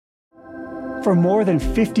For more than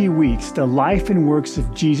 50 weeks, the life and works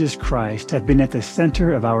of Jesus Christ have been at the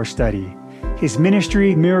center of our study. His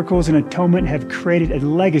ministry, miracles, and atonement have created a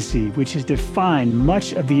legacy which has defined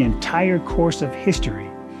much of the entire course of history.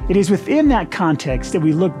 It is within that context that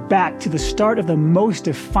we look back to the start of the most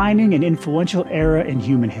defining and influential era in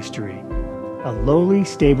human history, a lowly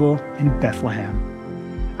stable in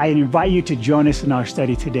Bethlehem. I invite you to join us in our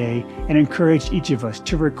study today and encourage each of us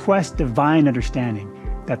to request divine understanding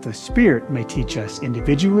that the Spirit may teach us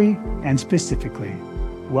individually and specifically.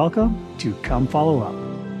 Welcome to Come Follow Up.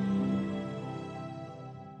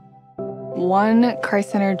 One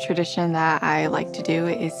Christ-centered tradition that I like to do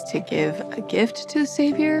is to give a gift to the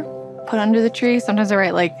Savior, put under the tree. Sometimes I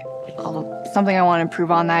write something I want to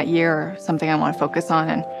improve on that year or something I want to focus on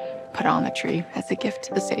and put it on the tree as a gift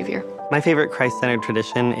to the Savior. My favorite Christ-centered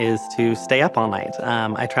tradition is to stay up all night.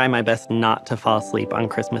 I try my best not to fall asleep on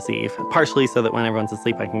Christmas Eve, partially so that when everyone's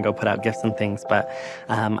asleep I can go put out gifts and things, but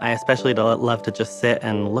I especially love to just sit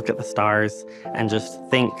and look at the stars and just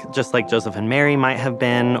think, just like Joseph and Mary might have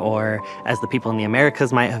been, or as the people in the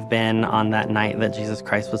Americas might have been on that night that Jesus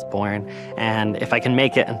Christ was born. And if I can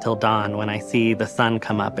make it until dawn, when I see the sun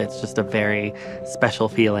come up, it's just a very special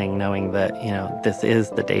feeling knowing that, this is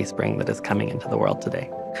the day spring that is coming into the world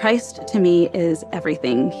today. Christ to me is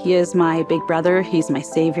everything. He is my big brother. He's my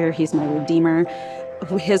savior. He's my redeemer.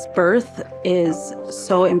 His birth is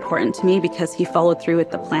so important to me because he followed through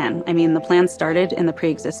with the plan. I mean, the plan started in the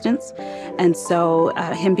pre-existence. And so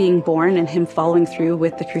him being born and him following through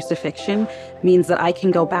with the crucifixion means that I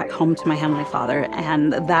can go back home to my Heavenly Father.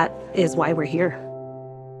 And that is why we're here.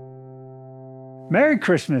 Merry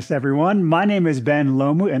Christmas, everyone. My name is Ben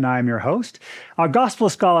Lomu, and I'm your host. Our gospel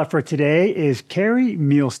scholar for today is Carrie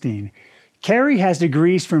Mielstein. Carrie has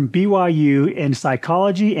degrees from BYU in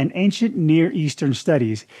psychology and ancient Near Eastern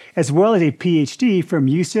studies, as well as a PhD from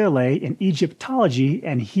UCLA in Egyptology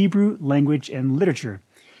and Hebrew language and literature.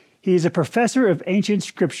 He is a professor of ancient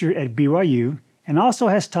scripture at BYU and also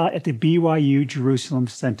has taught at the BYU Jerusalem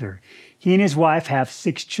Center. He and his wife have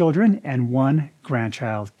 6 children and 1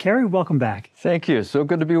 grandchild. Carrie, welcome back. Thank you. So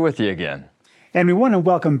good to be with you again. And we want to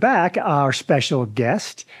welcome back our special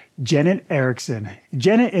guest, Janet Erickson.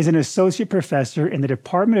 Janet is an associate professor in the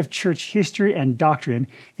Department of Church History and Doctrine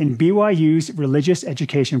in BYU's Religious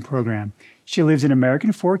Education program. She lives in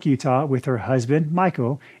American Fork, Utah, with her husband,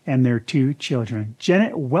 Michael, and their 2 children.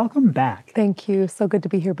 Janet, welcome back. Thank you. So good to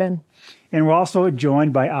be here, Ben. And we're also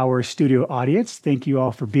joined by our studio audience. Thank you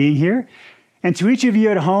all for being here. And to each of you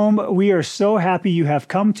at home, we are so happy you have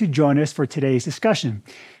come to join us for today's discussion.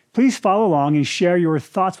 Please follow along and share your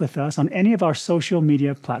thoughts with us on any of our social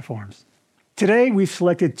media platforms. Today, we've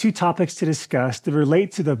selected 2 topics to discuss that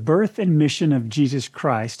relate to the birth and mission of Jesus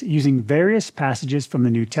Christ using various passages from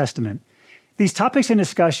the New Testament. These topics and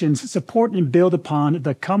discussions support and build upon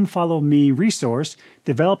the Come Follow Me resource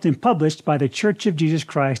developed and published by the Church of Jesus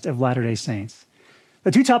Christ of Latter-day Saints.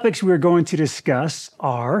 The 2 topics we are going to discuss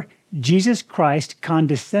are Jesus Christ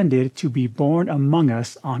condescended to be born among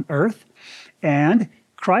us on earth, and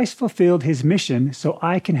Christ fulfilled his mission so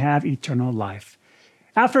I can have eternal life.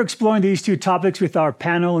 After exploring these 2 topics with our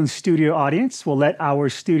panel and studio audience, we'll let our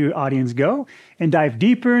studio audience go and dive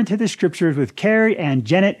deeper into the scriptures with Carrie and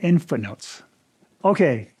Janet in footnotes.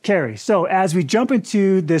 Okay, Carrie, so as we jump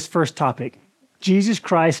into this first topic, Jesus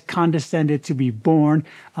Christ condescended to be born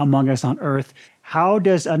among us on earth. How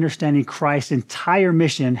does understanding Christ's entire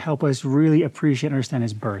mission help us really appreciate and understand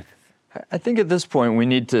his birth? I think at this point we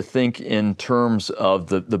need to think in terms of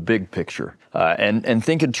the big picture and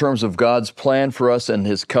think in terms of God's plan for us and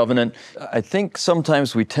his covenant. I think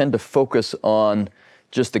sometimes we tend to focus on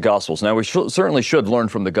just the Gospels. Now, we certainly should learn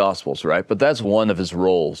from the Gospels, right? But that's one of his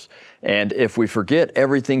roles. And if we forget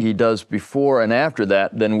everything he does before and after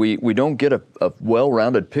that, then we don't get a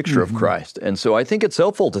well-rounded picture of Christ. And so I think it's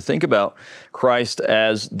helpful to think about Christ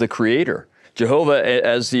as the creator. Jehovah,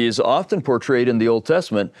 as he is often portrayed in the Old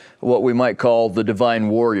Testament, what we might call the divine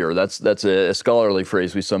warrior. That's a scholarly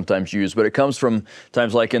phrase we sometimes use, but it comes from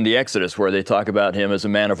times like in the Exodus where they talk about him as a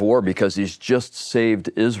man of war because he's just saved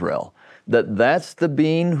Israel. That's the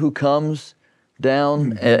being who comes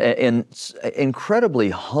down in incredibly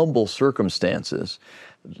humble circumstances.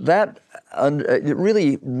 That it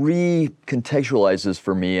really recontextualizes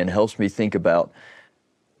for me and helps me think about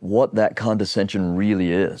what that condescension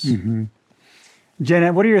really is. Mm-hmm.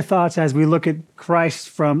 Janet, what are your thoughts as we look at Christ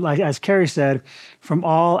from, like as Carrie said, from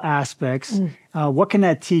all aspects? What can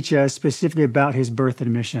that teach us specifically about his birth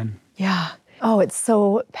and mission? Yeah. Oh, it's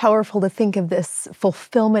so powerful to think of this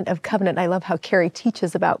fulfillment of covenant. I love how Carrie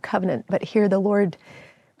teaches about covenant, but here the Lord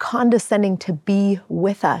condescending to be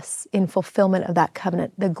with us in fulfillment of that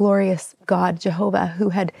covenant. The glorious God, Jehovah, who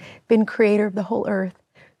had been creator of the whole earth,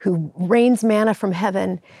 who rains manna from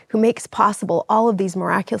heaven, who makes possible all of these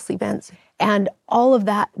miraculous events. And all of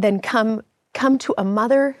that then come to a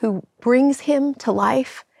mother who brings him to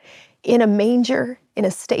life in a manger, in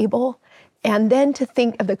a stable. And then to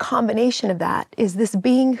think of the combination of that is this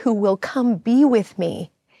being who will come be with me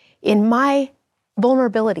in my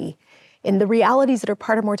vulnerability, in the realities that are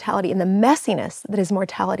part of mortality, in the messiness that is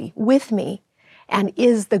mortality with me, and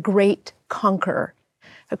is the great conqueror.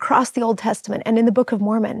 Across the Old Testament and in the Book of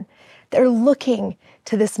Mormon, they're looking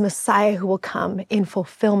to this Messiah who will come in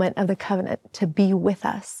fulfillment of the covenant to be with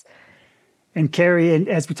us. And Carrie, and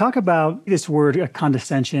as we talk about this word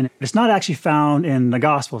condescension, it's not actually found in the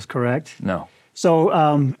Gospels, correct? No. So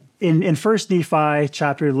in 1 Nephi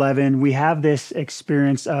chapter 11, we have this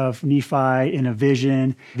experience of Nephi in a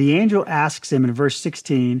vision. The angel asks him in verse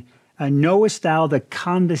 16, knowest thou the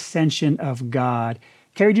condescension of God?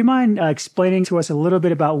 Carrie, do you mind explaining to us a little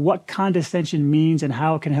bit about what condescension means and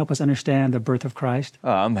how it can help us understand the birth of Christ?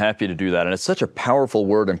 I'm happy to do that. And it's such a powerful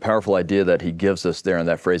word and powerful idea that he gives us there in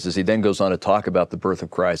that phrase as he then goes on to talk about the birth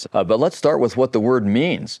of Christ. But let's start with what the word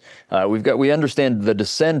means. We understand the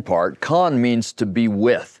descend part. Con means to be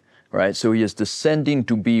with, right? So he is descending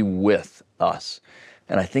to be with us.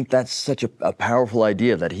 And I think that's such a powerful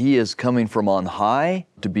idea that he is coming from on high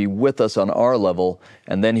to be with us on our level,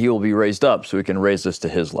 and then he will be raised up so he can raise us to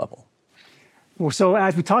his level. Well, so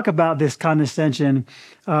as we talk about this condescension,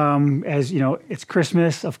 as you know, it's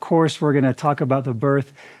Christmas. Of course, we're going to talk about the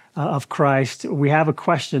birth of Christ. We have a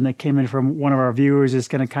question that came in from one of our viewers. It's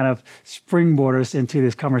going to kind of springboard us into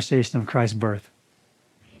this conversation of Christ's birth.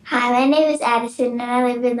 Hi, my name is Addison, and I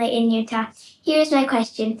live in Layton, Utah. Here's my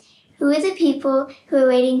question. Who are the people who are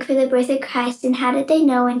waiting for the birth of Christ, and how did they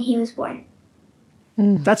know when he was born?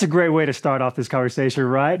 That's a great way to start off this conversation,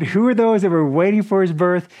 right? Who are those that were waiting for his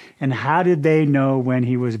birth, and how did they know when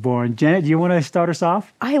he was born? Janet, do you want to start us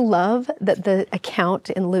off? I love that the account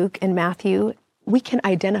in Luke and Matthew, we can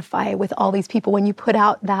identify with all these people when you put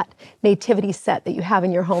out that nativity set that you have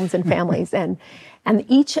in your homes and families, and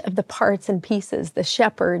each of the parts and pieces, the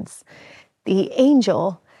shepherds, the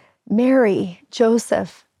angel, Mary,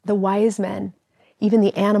 Joseph, the wise men, even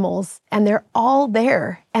the animals, and they're all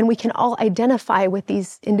there, and we can all identify with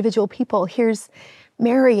these individual people. Here's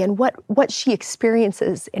Mary and what she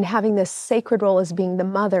experiences in having this sacred role as being the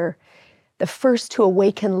mother, the first to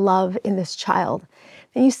awaken love in this child.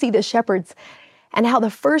 Then you see the shepherds and how the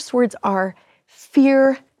first words are,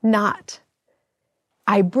 fear not.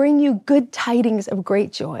 I bring you good tidings of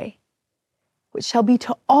great joy, which shall be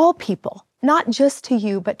to all people, not just to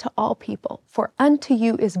you, but to all people. For unto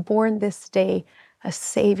you is born this day a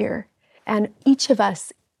Savior. And each of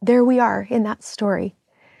us, there we are in that story,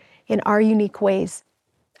 in our unique ways,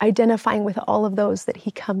 identifying with all of those that he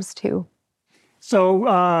comes to.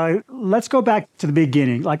 So let's go back to the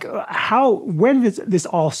beginning. Like, when did this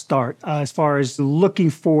all start as far as looking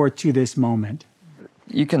forward to this moment?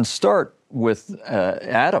 You can start with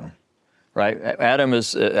Adam, right? Adam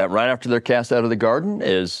is, right after they're cast out of the garden,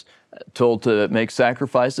 is told to make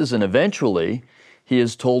sacrifices, and eventually he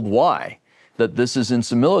is told why, that this is in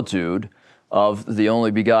similitude of the only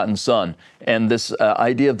begotten Son. And this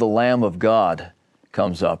idea of the Lamb of God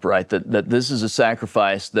comes up, right? That this is a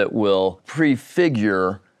sacrifice that will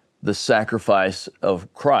prefigure the sacrifice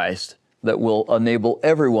of Christ that will enable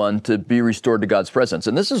everyone to be restored to God's presence.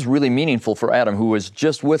 And this is really meaningful for Adam, who was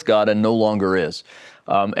just with God and no longer is.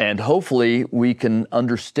 And hopefully we can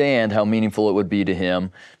understand how meaningful it would be to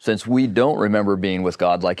him, since we don't remember being with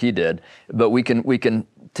God like he did, but we can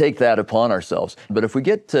take that upon ourselves. But if we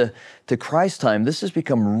get to Christ's time, this has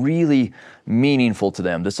become really meaningful to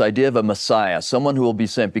them, this idea of a Messiah, someone who will be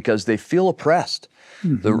sent, because they feel oppressed.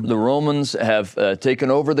 Mm-hmm. The Romans have taken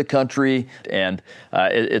over the country, and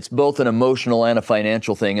it's both an emotional and a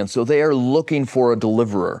financial thing, and so they are looking for a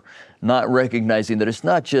deliverer, not recognizing that it's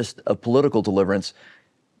not just a political deliverance.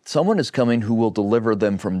 Someone is coming who will deliver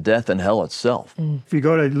them from death and hell itself. If you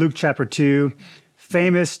go to Luke chapter 2,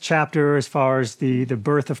 famous chapter as far as the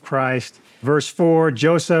birth of Christ. Verse 4,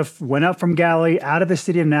 Joseph went up from Galilee out of the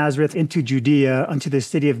city of Nazareth into Judea unto the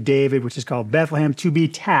city of David, which is called Bethlehem, to be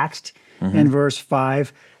taxed. Mm-hmm. In verse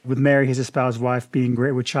 5, with Mary, his espoused wife, being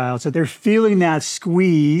great with child. So they're feeling that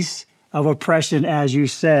squeeze of oppression, as you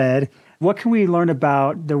said. What can we learn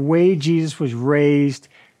about the way Jesus was raised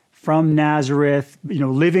from Nazareth,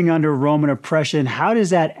 living under Roman oppression? How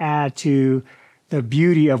does that add to the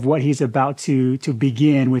beauty of what he's about to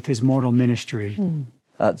begin with his mortal ministry?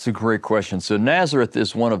 That's a great question. So Nazareth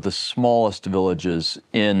is one of the smallest villages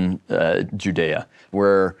in Judea,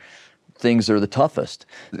 where things are the toughest.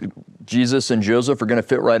 Jesus and Joseph are going to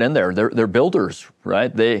fit right in there. They're builders,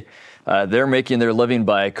 right? They're making their living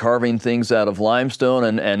by carving things out of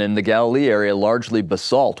limestone and in the Galilee area, largely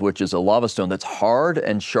basalt, which is a lava stone that's hard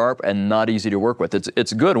and sharp and not easy to work with.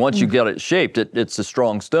 It's good once you get it shaped. It's a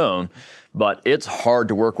strong stone, but it's hard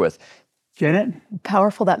to work with. Janet?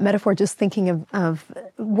 Powerful, that metaphor, just thinking of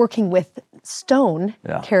working with stone,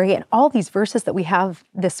 Carrie, and all these verses that we have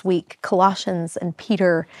this week, Colossians and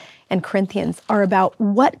Peter and Corinthians, are about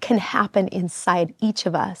what can happen inside each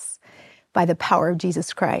of us by the power of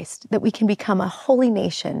Jesus Christ, that we can become a holy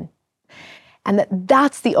nation, and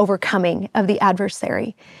that's the overcoming of the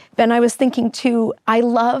adversary. Ben, I was thinking too, I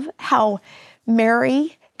love how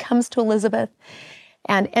Mary comes to Elizabeth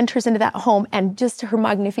and enters into that home, and just her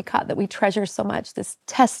Magnificat that we treasure so much, this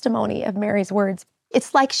testimony of Mary's words.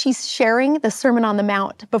 It's like she's sharing the Sermon on the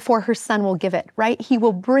Mount before her son will give it, right? He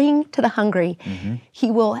will bring to the hungry. Mm-hmm. He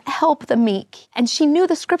will help the meek. And she knew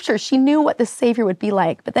the scriptures. She knew what the Savior would be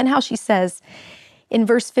like. But then how she says in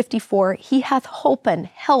verse 54, he hath holpen,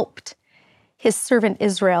 helped his servant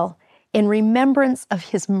Israel in remembrance of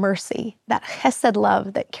his mercy, that chesed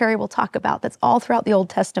love that Carrie will talk about, that's all throughout the Old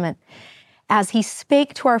Testament, as he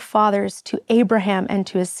spake to our fathers, to Abraham and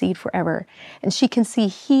to his seed forever. And she can see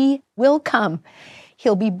he will come.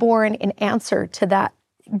 He'll be born in answer to that,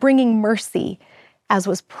 bringing mercy as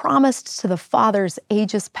was promised to the fathers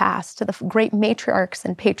ages past, to the great matriarchs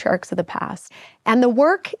and patriarchs of the past. And the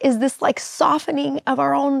work is this like softening of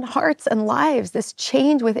our own hearts and lives, this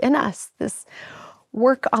change within us, this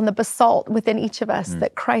work on the basalt within each of us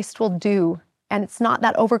that Christ will do. And it's not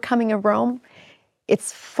that overcoming of Rome.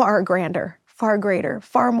 It's far grander, far greater,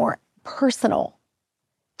 far more personal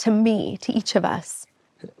to me, to each of us.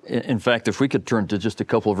 In fact, if we could turn to just a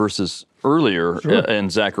couple of verses earlier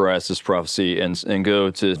in Zacharias' prophecy and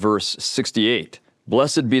go to verse 68.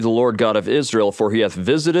 Blessed be the Lord God of Israel, for he hath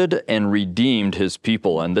visited and redeemed his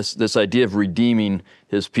people. And this idea of redeeming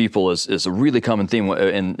his people is a really common theme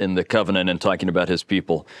in the covenant and talking about his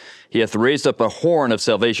people. He hath raised up a horn of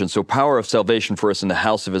salvation, so power of salvation for us in the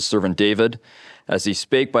house of his servant David, as he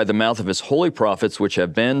spake by the mouth of his holy prophets, which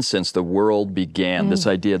have been since the world began. This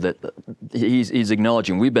idea that he's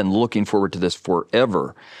acknowledging we've been looking forward to this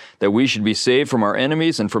forever, that we should be saved from our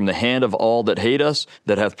enemies and from the hand of all that hate us,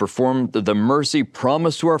 that hath performed the mercy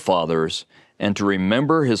promised to our fathers, and to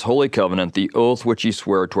remember his holy covenant, the oath which he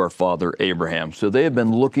sware to our father Abraham. So they have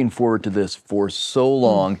been looking forward to this for so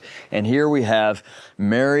long. And here we have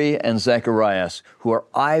Mary and Zacharias, who are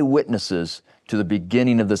eyewitnesses to the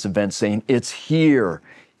beginning of this event, saying, it's here.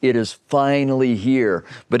 It is finally here.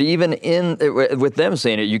 But even with them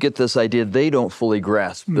saying it, you get this idea they don't fully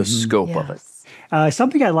grasp the scope of it.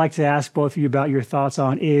 Something I'd like to ask both of you about your thoughts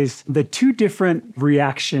on is the two different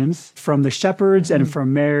reactions from the shepherds and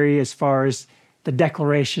from Mary as far as the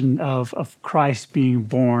declaration of Christ being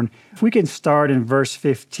born. If we can start in verse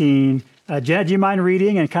 15. Janet, do you mind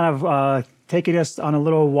reading and kind of taking us on a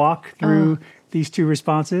little walk through these two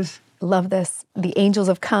responses? Love this. The angels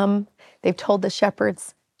have come, they've told the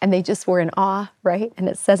shepherds, and they just were in awe, right? And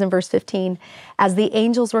it says in verse 15, as the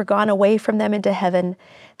angels were gone away from them into heaven,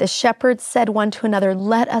 the shepherds said one to another,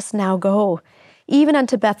 let us now go, even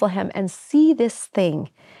unto Bethlehem, and see this thing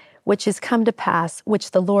which is come to pass, which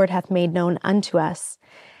the Lord hath made known unto us.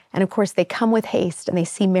 And of course, they come with haste, and they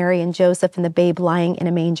see Mary and Joseph and the babe lying in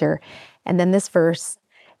a manger. And then this verse,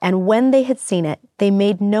 and when they had seen it, they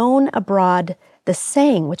made known abroad the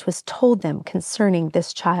saying which was told them concerning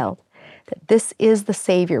this child, that this is the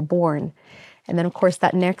Savior born. And then, of course,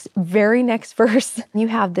 that very next verse, you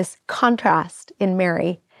have this contrast in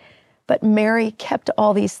Mary. But Mary kept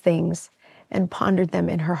all these things and pondered them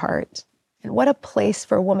in her heart. And what a place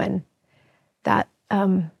for a woman that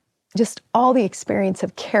just all the experience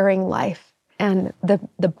of carrying life and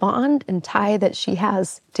the bond and tie that she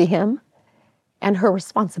has to him and her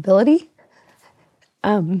responsibility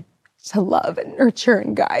to love and nurture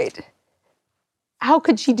and guide. How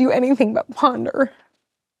could she do anything but ponder,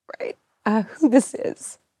 right? Who this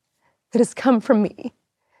is that has come from me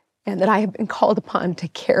and that I have been called upon to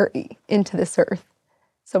carry into this earth.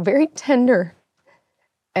 So very tender.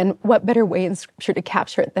 And what better way in Scripture to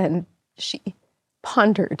capture it than she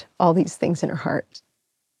pondered all these things in her heart.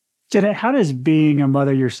 Janet, how does being a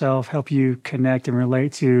mother yourself help you connect and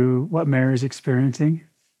relate to what Mary is experiencing?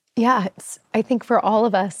 Yeah, I think for all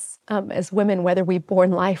of us as women, whether we've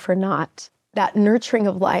born life or not, that nurturing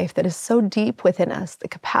of life that is so deep within us, the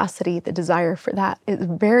capacity, the desire for that is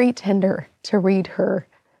very tender to read her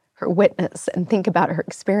witness and think about her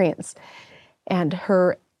experience. and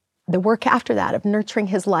the work after that of nurturing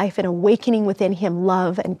his life and awakening within him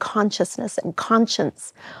love and consciousness and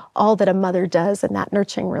conscience, all that a mother does in that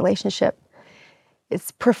nurturing relationship.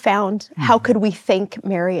 It's profound. How could we thank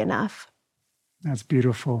Mary enough? That's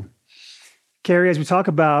beautiful. Carrie, as we talk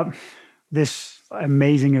about this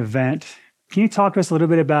amazing event, can you talk to us a little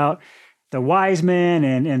bit about the wise men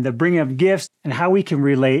and the bringing of gifts and how we can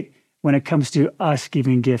relate when it comes to us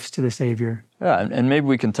giving gifts to the Savior? Yeah, and maybe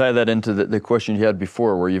we can tie that into the question you had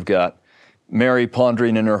before, where you've got Mary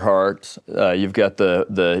pondering in her heart, you've got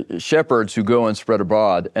the shepherds who go and spread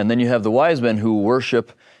abroad, and then you have the wise men who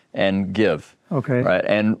worship and give. Okay. Right,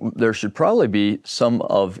 and there should probably be some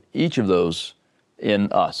of each of those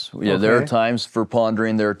in us. There are times for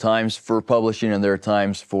pondering, there are times for publishing, and there are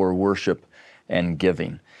times for worship and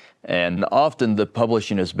giving. And often the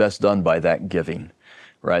publishing is best done by that giving.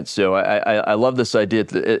 Right, so I love this idea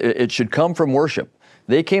that it should come from worship.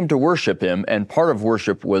 They came to worship him, and part of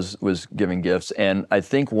worship was giving gifts. And I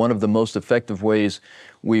think one of the most effective ways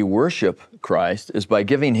we worship Christ is by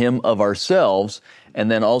giving him of ourselves and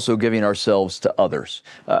then also giving ourselves to others.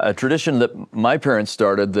 A tradition that my parents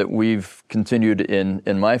started that we've continued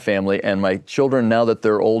in my family, and my children, now that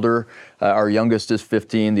they're older, our youngest is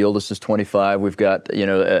 15, the oldest is 25. We've got,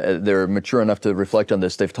 they're mature enough to reflect on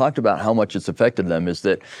this. They've talked about how much it's affected them, is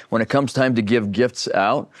that when it comes time to give gifts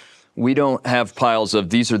out, we don't have piles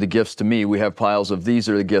of these are the gifts to me. We have piles of these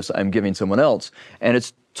are the gifts I'm giving someone else. And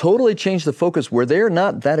it's totally changed the focus where they're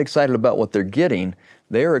not that excited about what they're getting.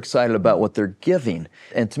 They're excited about what they're giving.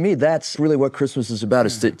 And to me, that's really what Christmas is about,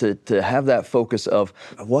 is to have that focus of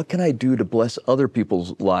what can I do to bless other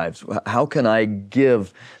people's lives? How can I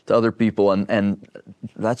give to other people? And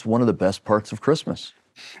that's one of the best parts of Christmas.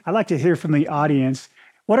 I'd like to hear from the audience.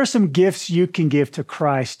 What are some gifts you can give to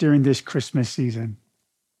Christ during this Christmas season?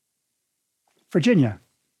 Virginia.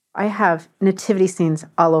 I have nativity scenes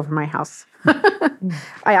all over my house.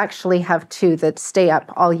 I actually have two that stay up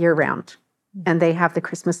all year round, and they have the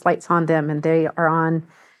Christmas lights on them, and they are on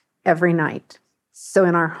every night. So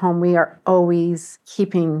in our home, we are always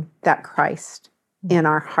keeping that Christ in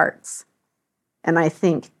our hearts. And I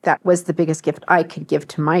think that was the biggest gift I could give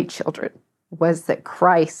to my children, was that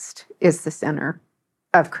Christ is the center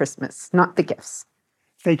of Christmas, not the gifts.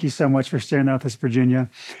 Thank you so much for sharing that with us, Virginia.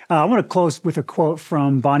 I want to close with a quote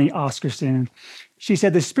from Bonnie Oscarson. She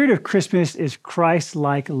said, "The spirit of Christmas is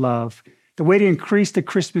Christ-like love. The way to increase the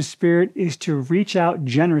Christmas spirit is to reach out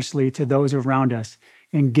generously to those around us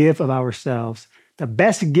and give of ourselves. The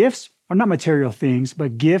best gifts are not material things,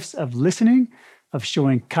 but gifts of listening, of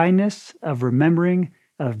showing kindness, of remembering,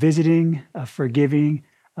 of visiting, of forgiving,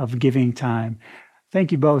 of giving time."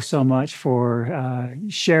 Thank you both so much for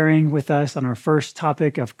sharing with us on our first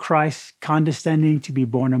topic of Christ condescending to be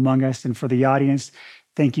born among us. And for the audience,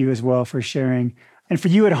 thank you as well for sharing. And for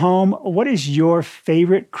you at home, what is your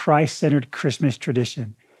favorite Christ-centered Christmas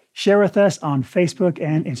tradition? Share with us on Facebook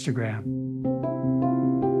and Instagram.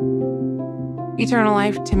 Eternal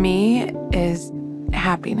life to me is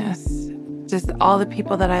happiness. Just all the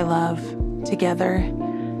people that I love together,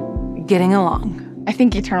 getting along. I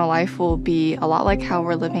think eternal life will be a lot like how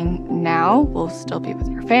we're living now. We'll still be with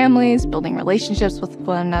our families, building relationships with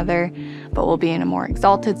one another, but we'll be in a more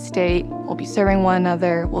exalted state. We'll be serving one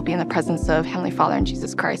another. We'll be in the presence of Heavenly Father and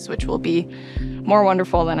Jesus Christ, which will be more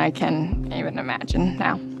wonderful than I can even imagine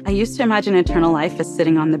now. I used to imagine eternal life as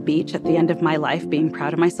sitting on the beach at the end of my life, being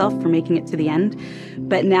proud of myself for making it to the end.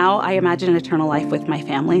 But now I imagine eternal life with my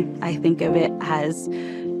family. I think of it as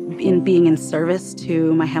in being in service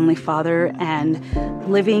to my Heavenly Father and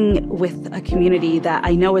living with a community that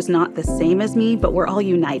I know is not the same as me, but we're all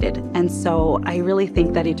united. And so I really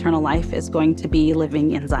think that eternal life is going to be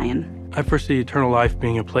living in Zion. I foresee eternal life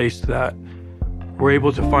being a place that we're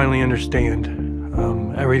able to finally understand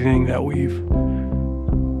everything that we've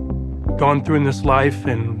gone through in this life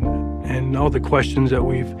and all the questions that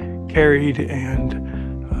we've carried and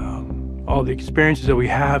all the experiences that we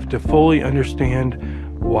have, to fully understand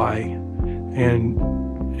why, and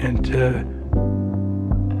to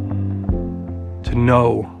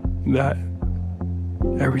know that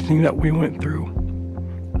everything that we went through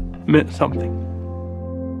meant something.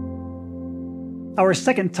 Our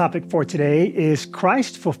second topic for today is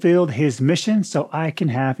Christ fulfilled his mission so I can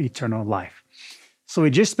have eternal life. So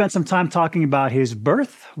we just spent some time talking about his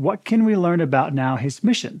birth. What can we learn about now his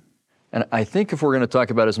mission? And I think if we're going to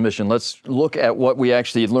talk about his mission, let's look at what we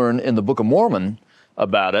actually learn in the Book of Mormon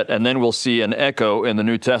about it, and then we'll see an echo in the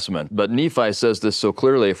New Testament. But Nephi says this so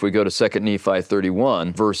clearly if we go to 2 Nephi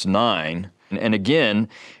 31, verse 9, "And again,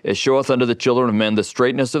 it showeth unto the children of men the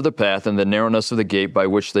straightness of the path and the narrowness of the gate by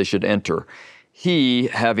which they should enter. he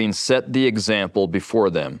having set the example before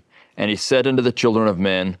them. And he said unto the children of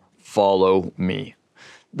men, follow me.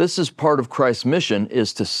 This is part of Christ's mission,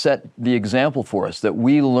 is to set the example for us, that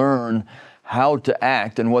we learn how to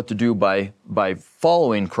act and what to do by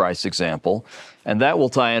following Christ's example. And that will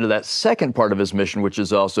tie into that second part of his mission, which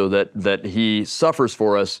is also that he suffers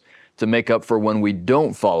for us to make up for when we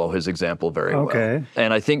don't follow his example very well.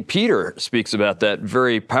 And I think Peter speaks about that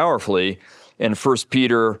very powerfully in 1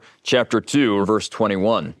 Peter chapter 2, verse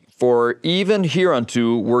 21. For even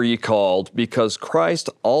hereunto were ye called, because Christ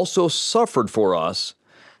also suffered for us,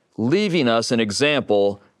 leaving us an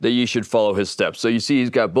example that ye should follow his steps. So you see, he's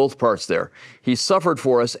got both parts there. He suffered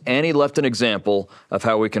for us, and he left an example of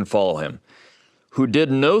how we can follow him. Who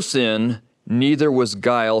did no sin, neither was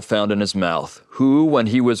guile found in his mouth. Who, when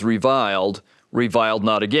he was reviled, reviled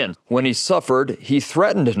not again. When he suffered, he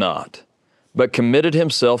threatened not, but committed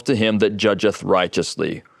himself to him that judgeth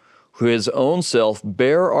righteously, who his own self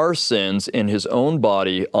bare our sins in his own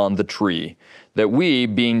body on the tree, that we,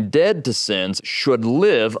 being dead to sins, should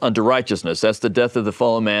live unto righteousness. That's the death of the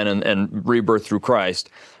fallen man and rebirth through Christ,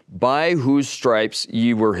 by whose stripes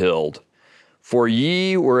ye were healed. For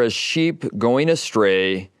ye were as sheep going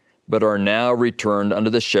astray, but are now returned unto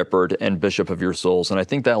the shepherd and bishop of your souls. And I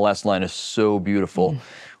think that last line is so beautiful.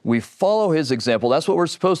 We follow his example. That's what we're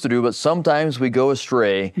supposed to do, but sometimes we go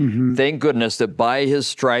astray. Thank goodness that by his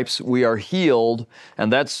stripes we are healed,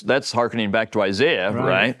 and that's hearkening back to Isaiah,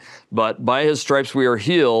 right? But by his stripes we are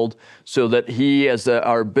healed, so that he, as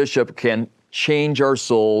our bishop, can change our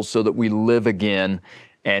souls so that we live again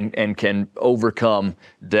and can overcome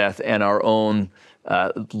death and our own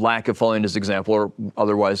lack of following his example, or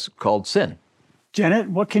otherwise called sin. Janet,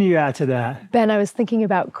 what can you add to that? Ben, I was thinking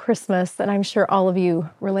about Christmas, and I'm sure all of you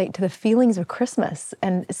relate to the feelings of Christmas,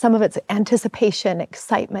 and some of it's anticipation,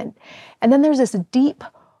 excitement. And then there's this deep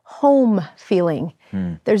home feeling.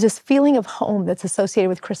 There's this feeling of home that's associated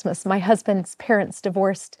with Christmas. My husband's parents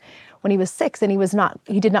divorced when he was 6, and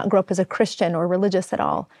he did not grow up as a Christian or religious at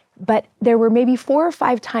all. But there were maybe 4 or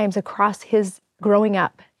 5 times across his growing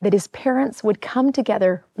up that his parents would come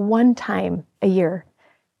together one time a year,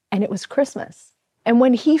 and it was Christmas. And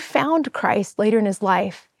when he found Christ later in his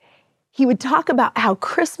life, he would talk about how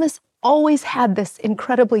Christmas always had this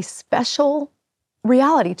incredibly special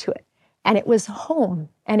reality to it. And it was home,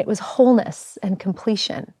 and it was wholeness and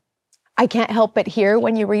completion. I can't help but hear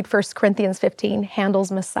when you read 1 Corinthians 15,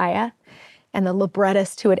 Handel's Messiah, and the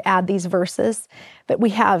librettist who would add these verses. But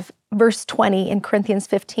we have verse 20 in Corinthians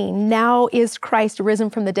 15, now is Christ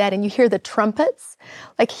risen from the dead, and you hear the trumpets,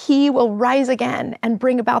 like he will rise again and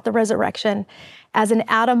bring about the resurrection. As in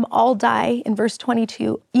Adam all die, in verse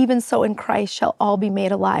 22, even so in Christ shall all be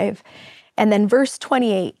made alive. And then verse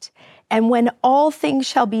 28, and when all things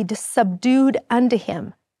shall be subdued unto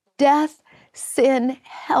him, death, sin,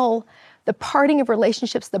 hell, the parting of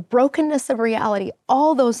relationships, the brokenness of reality,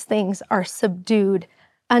 all those things are subdued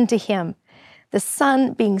unto him. The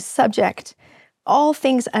Son being subject, all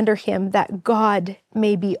things under him, that God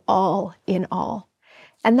may be all in all.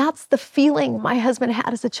 And that's the feeling my husband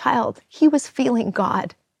had as a child. He was feeling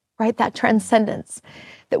God, right? That transcendence,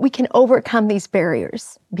 that we can overcome these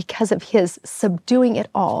barriers because of his subduing it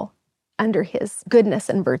all under his goodness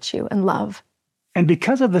and virtue and love. And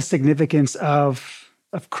because of the significance of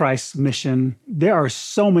Christ's mission, there are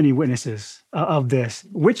so many witnesses of this.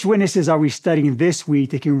 Which witnesses are we studying this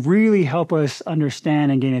week that can really help us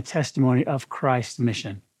understand and gain a testimony of Christ's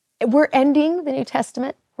mission? We're ending the New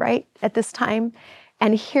Testament, right, at this time.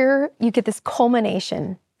 And here you get this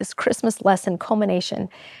culmination, this Christmas lesson culmination,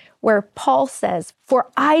 where Paul says,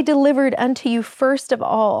 for I delivered unto you first of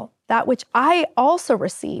all that which I also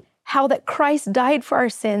received, how that Christ died for our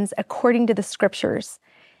sins according to the Scriptures,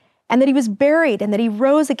 and that he was buried, and that he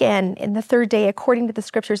rose again in the 3rd day according to the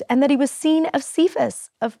Scriptures, and that he was seen of Cephas,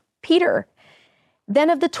 of Peter, then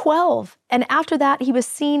of the 12. And after that, he was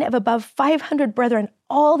seen of above 500 brethren,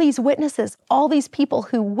 all these witnesses, all these people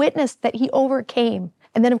who witnessed that he overcame.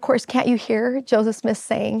 And then, of course, can't you hear Joseph Smith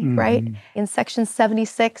saying, right, in section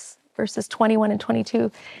 76, verses 21 and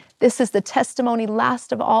 22, this is the testimony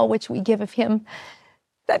last of all which we give of him,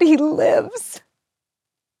 that he lives.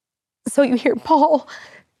 So you hear Paul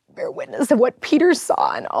bear witness of what Peter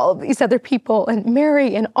saw and all of these other people and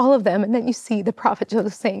Mary and all of them. And then you see the prophet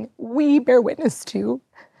Joseph saying, we bear witness to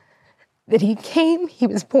that he came, he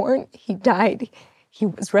was born, he died, he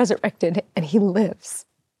was resurrected, and he lives.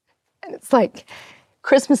 And it's like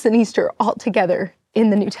Christmas and Easter all together in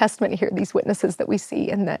the New Testament here, these witnesses that we see,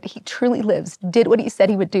 and that he truly lives, did what he said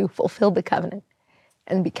he would do, fulfilled the covenant.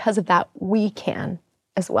 And because of that, we can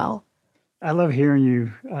as well. I love hearing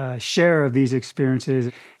you share of these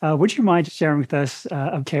experiences. Would you mind sharing with us,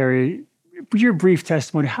 Carrie, your brief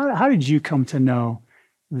testimony? How did you come to know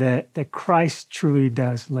that Christ truly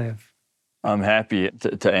does live? I'm happy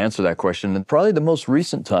to answer that question. And probably the most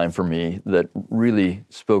recent time for me that really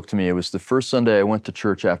spoke to me, it was the first Sunday I went to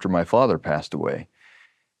church after my father passed away.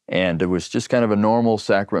 And it was just kind of a normal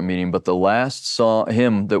sacrament meeting, but the last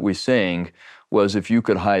hymn that we sang was "If You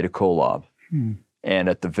Could Hide a Kolob." And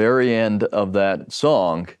at the very end of that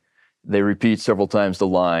song, they repeat several times the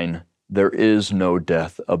line, "There is no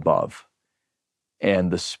death above."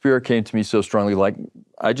 And the Spirit came to me so strongly, like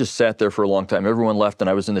I just sat there for a long time. Everyone left and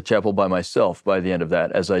I was in the chapel by myself by the end of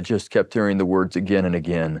that, as I just kept hearing the words again and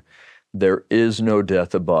again. There is no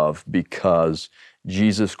death above because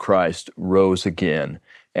Jesus Christ rose again.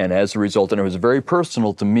 And as a result, and it was very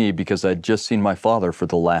personal to me because I'd just seen my father for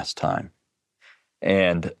the last time.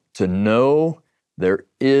 And to know there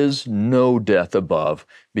is no death above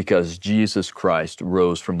because Jesus Christ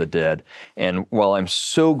rose from the dead. And while I'm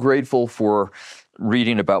so grateful for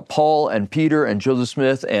reading about Paul and Peter and Joseph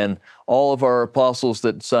Smith and all of our apostles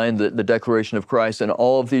that signed the Declaration of Christ and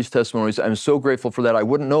all of these testimonies, I'm so grateful for that. I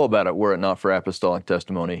wouldn't know about it were it not for apostolic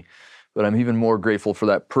testimony. But I'm even more grateful for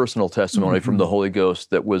that personal testimony from the Holy Ghost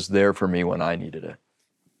that was there for me when I needed it.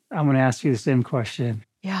 I'm going to ask you the same question.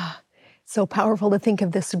 Yeah, so powerful to think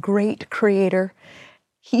of this great creator.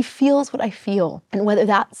 He feels what I feel. And whether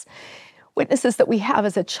that's witnesses that we have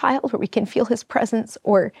as a child where we can feel his presence,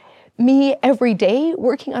 or me every day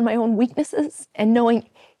working on my own weaknesses and knowing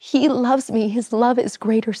he loves me, his love is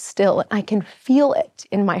greater still. And I can feel it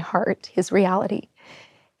in my heart, his reality.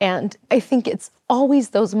 And I think it's always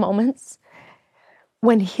those moments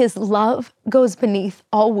when his love goes beneath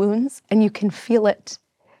all wounds and you can feel it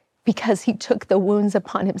because he took the wounds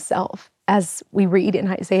upon himself, as we read in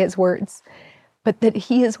Isaiah's words, but that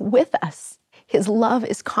he is with us. His love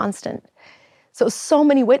is constant. So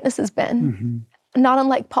many witnesses, Ben, not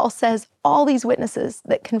unlike Paul says, all these witnesses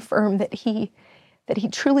that confirm that he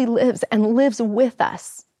truly lives and lives with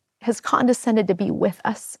us, has condescended to be with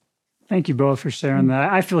us. Thank you both for sharing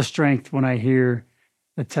that. I feel strength when I hear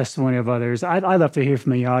the testimony of others. I'd love to hear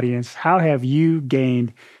from the audience. How have you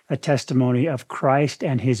gained a testimony of Christ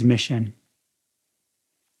and his mission?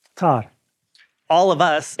 Todd. All of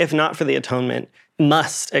us, if not for the atonement,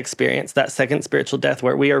 must experience that second spiritual death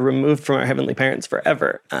where we are removed from our heavenly parents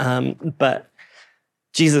forever. But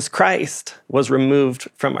Jesus Christ was removed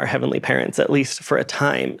from our heavenly parents, at least for a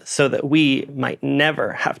time, so that we might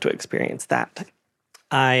never have to experience that.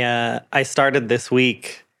 I started this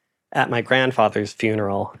week at my grandfather's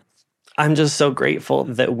funeral. I'm just so grateful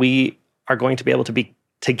that we are going to be able to be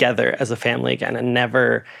together as a family again and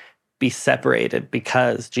never be separated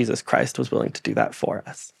because Jesus Christ was willing to do that for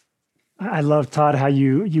us. I love, Todd, how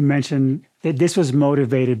you mentioned that this was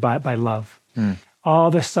motivated by love.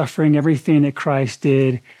 All the suffering, everything that Christ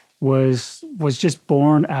did was just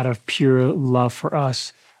born out of pure love for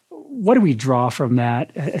us. What do we draw from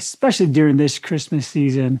that, especially during this Christmas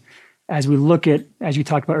season, as we look at, as you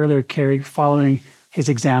talked about earlier, Carrie, following his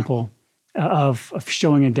example of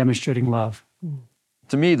showing and demonstrating love?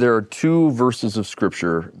 To me, there are two verses of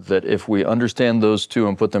Scripture that if we understand those two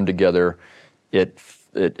and put them together,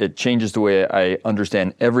 it changes the way I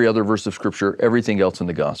understand every other verse of Scripture, everything else in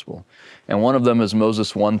the gospel. And one of them is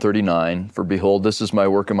Moses 1:39, "For behold, this is my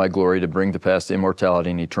work and my glory, to bring to pass the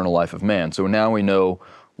immortality and eternal life of man." So now we know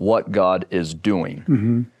what God is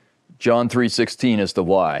doing. John 3:16 is the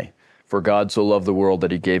why. "For God so loved the world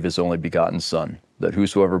that he gave his only begotten Son, that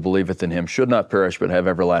whosoever believeth in him should not perish but have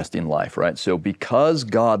everlasting life," right? So because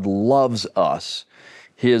God loves us,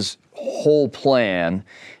 his whole plan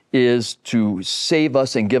is to save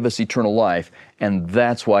us and give us eternal life, and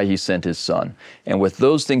that's why he sent his Son. And with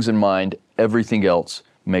those things in mind, everything else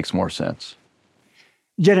makes more sense.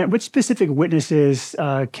 Janet, which specific witnesses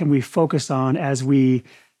can we focus on as we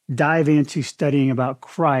dive into studying about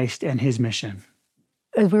Christ and his mission?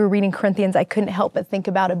 As we were reading Corinthians, I couldn't help but think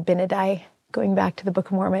about Abinadi, going back to the Book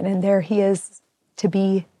of Mormon, and there he is to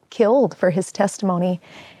be killed for his testimony.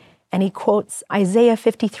 And he quotes Isaiah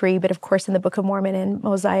 53, but of course in the Book of Mormon and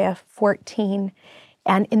Mosiah 14.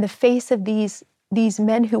 And in the face of these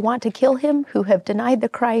men who want to kill him, who have denied the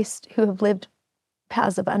Christ, who have lived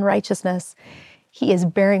paths of unrighteousness, he is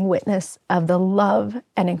bearing witness of the love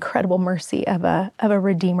and incredible mercy of a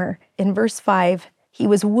Redeemer. In verse 5, "He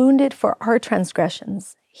was wounded for our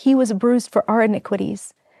transgressions. He was bruised for our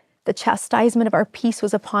iniquities. The chastisement of our peace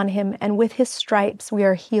was upon him, and with his stripes we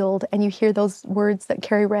are healed." And you hear those words that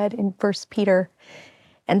Carrie read in 1 Peter.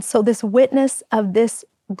 And so this witness of this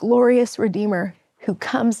glorious Redeemer who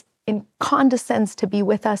comes and condescends to be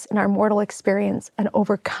with us in our mortal experience and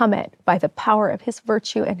overcome it by the power of his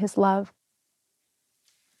virtue and his love.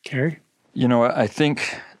 Carrie? You know, I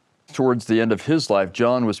think towards the end of his life,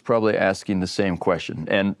 John was probably asking the same question.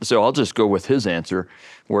 And so I'll just go with his answer,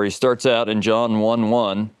 where he starts out in John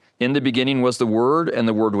 1:1, in the beginning was the Word, and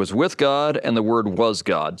the Word was with God, and the Word was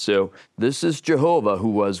God. So this is Jehovah who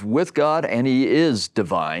was with God, and he is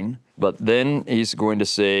divine. But then he's going to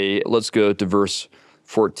say, let's go to verse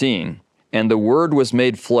 14. And the Word was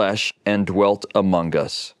made flesh and dwelt among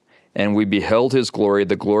us. And we beheld his glory,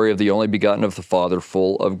 the glory of the only begotten of the Father,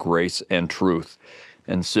 full of grace and truth.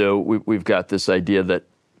 And so we've got this idea that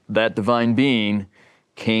that divine being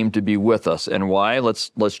came to be with us. And why?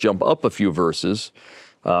 Let's jump up a few verses.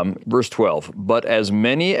 Verse 12, but as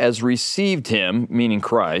many as received him, meaning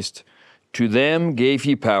Christ, to them gave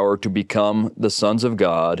he power to become the sons of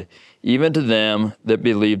God, even to them that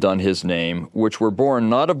believed on his name, which were born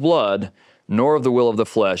not of blood, nor of the will of the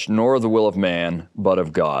flesh, nor of the will of man, but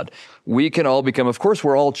of God. We can all become, of course,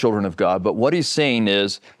 we're all children of God, but what he's saying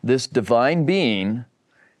is this divine being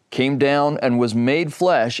came down and was made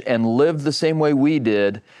flesh and lived the same way we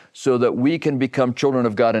did so that we can become children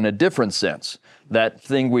of God in a different sense. That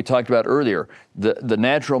thing we talked about earlier, the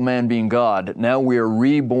natural man being God, now we are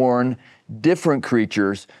reborn, different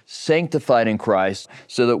creatures, sanctified in Christ,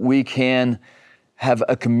 so that we can have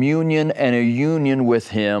a communion and a union with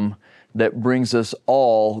him that brings us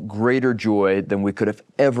all greater joy than we could have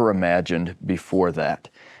ever imagined before that.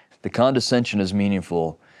 The condescension is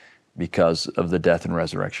meaningful because of the death and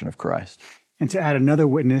resurrection of Christ. And to add another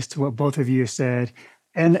witness to what both of you have said,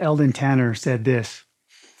 N. Eldon Tanner said this: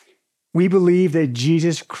 we believe that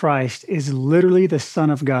Jesus Christ is literally the Son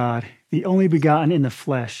of God, the only begotten in the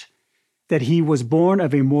flesh, that he was born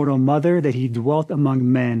of a mortal mother, that he dwelt among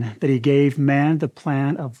men, that he gave man the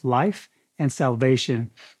plan of life and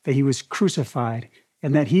salvation, that he was crucified,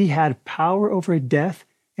 and that he had power over death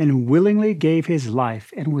and willingly gave his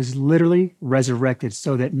life and was literally resurrected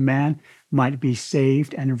so that man might be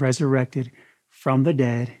saved and resurrected from the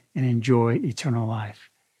dead and enjoy eternal life.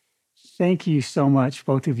 Thank you so much,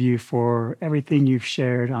 both of you, for everything you've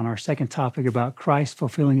shared on our second topic about Christ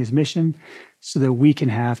fulfilling his mission so that we can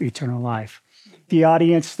have eternal life. The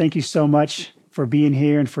audience, thank you so much for being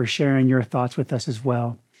here and for sharing your thoughts with us as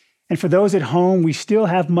well. And for those at home, we still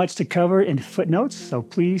have much to cover in footnotes, so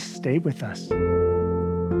please stay with us.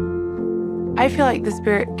 I feel like the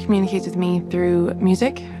Spirit communicates with me through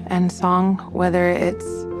music and song, whether it's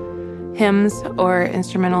hymns or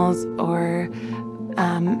instrumentals or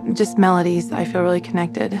just melodies. I feel really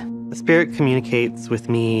connected. The Spirit communicates with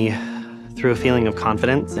me through a feeling of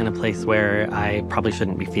confidence in a place where I probably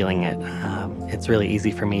shouldn't be feeling it. It's really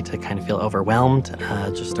easy for me to kind of feel overwhelmed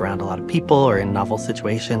just around a lot of people or in novel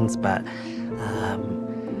situations, but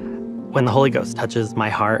when the Holy Ghost touches my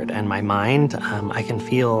heart and my mind, I can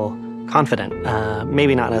feel confident.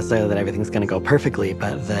 Maybe not necessarily that everything's going to go perfectly,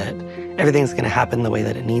 but that everything's going to happen the way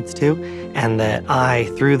that it needs to, and that I,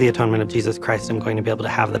 through the atonement of Jesus Christ, am going to be able to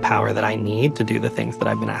have the power that I need to do the things that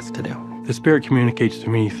I've been asked to do. The Spirit communicates to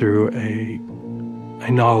me through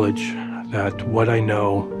a knowledge that what I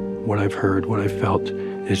know, what I've heard, what I've felt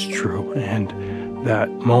is true, and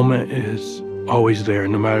that moment is always there,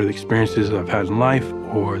 no matter the experiences I've had in life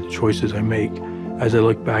or the choices I make. As I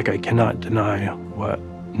look back, I cannot deny what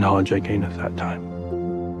knowledge I gained at that time.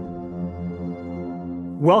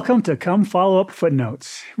 Welcome to Come Follow Up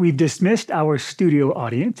Footnotes. We've dismissed our studio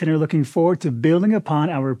audience and are looking forward to building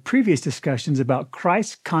upon our previous discussions about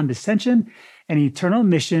Christ's condescension and eternal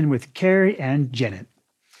mission with Carrie and Janet.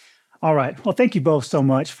 All right. Well, thank you both so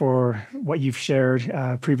much for what you've shared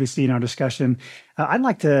previously in our discussion. I'd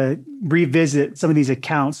like to revisit some of these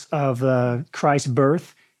accounts of Christ's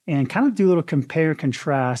birth and kind of do a little compare and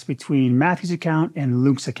contrast between Matthew's account and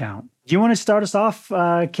Luke's account. Do you want to start us off,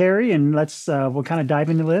 Carrie, and we'll kind of dive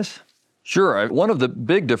into this? Sure. One of the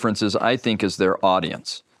big differences, I think, is their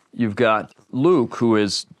audience. You've got Luke, who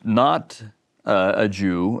is not a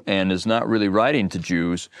Jew and is not really writing to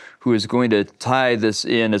Jews, who is going to tie this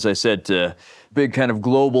in, as I said, to big kind of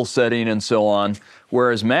global setting and so on,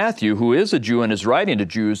 whereas Matthew, who is a Jew and is writing to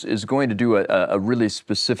Jews, is going to do a really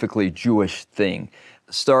specifically Jewish thing.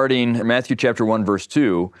 Starting Matthew chapter 1, verse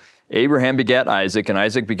 2, Abraham begat Isaac, and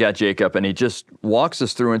Isaac begat Jacob, and he just walks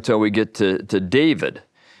us through until we get to David.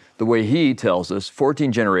 The way he tells us,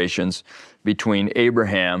 14 generations between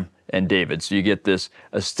Abraham and David. So you get this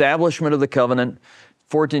establishment of the covenant,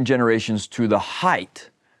 14 generations to the height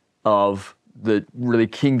of the really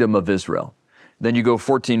kingdom of Israel. Then you go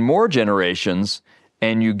 14 more generations,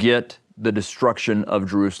 and you get the destruction of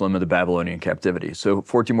Jerusalem and the Babylonian captivity. So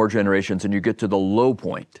 14 more generations, and you get to the low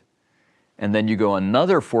point and then you go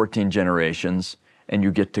another 14 generations, and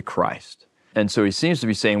you get to Christ. And so he seems to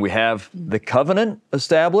be saying we have the covenant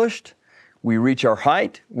established, we reach our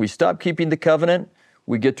height, we stop keeping the covenant,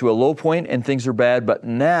 we get to a low point and things are bad, but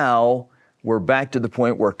now we're back to the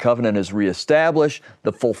point where covenant is reestablished,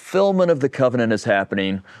 the fulfillment of the covenant is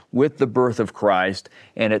happening with the birth of Christ,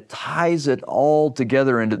 and it ties it all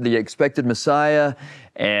together into the expected Messiah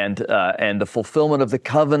and the fulfillment of the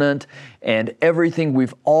covenant, and everything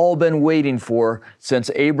we've all been waiting for since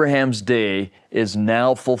Abraham's day is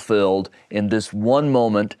now fulfilled in this one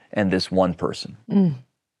moment and this one person.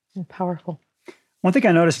 Powerful. One thing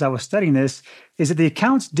I noticed as I was studying this is that the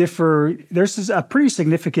accounts differ. There's a pretty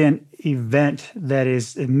significant event that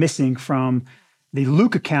is missing from the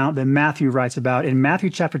Luke account that Matthew writes about. In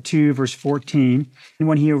Matthew chapter 2, verse 14, and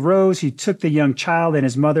when he arose, he took the young child and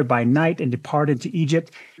his mother by night and departed to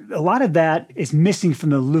Egypt. A lot of that is missing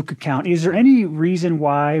from the Luke account. Is there any reason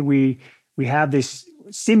why we have this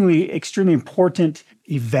seemingly extremely important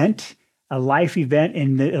event, a life event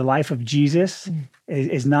in the life of Jesus,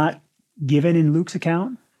 is not given in Luke's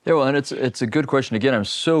account? Yeah, well, and it's a good question. Again, I'm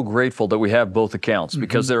so grateful that we have both accounts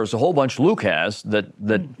because there's a whole bunch Luke has that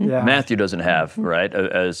Matthew doesn't have, right?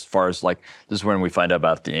 As far as like, this is when we find out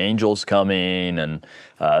about the angels coming and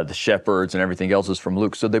the shepherds and everything else is from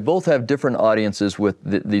Luke. So they both have different audiences with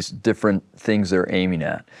these different things they're aiming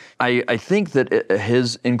at. I think that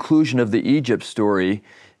his inclusion of the Egypt story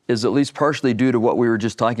is at least partially due to what we were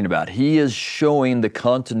just talking about. He is showing the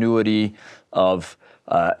continuity of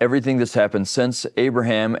everything that's happened since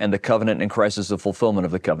Abraham and the covenant, and Christ is the fulfillment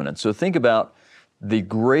of the covenant. So think about the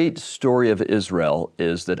great story of Israel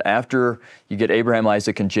is that after you get Abraham,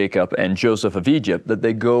 Isaac, and Jacob and Joseph of Egypt, that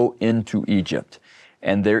they go into Egypt.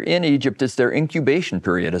 And they're in Egypt, it's their incubation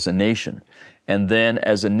period as a nation. And then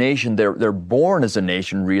as a nation, they're born as a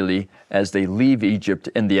nation really as they leave Egypt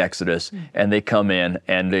in the Exodus and they come in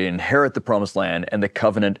and they inherit the promised land and the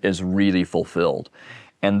covenant is really fulfilled.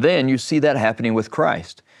 And then you see that happening with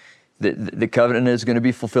Christ. The covenant is going to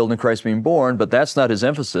be fulfilled in Christ being born, but that's not his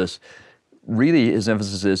emphasis. Really, his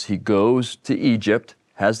emphasis is he goes to Egypt,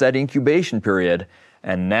 has that incubation period,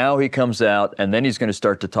 and now he comes out, and then he's going to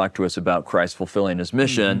start to talk to us about Christ fulfilling his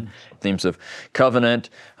mission, themes of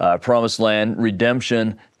covenant, promised land,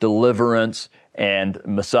 redemption, deliverance, and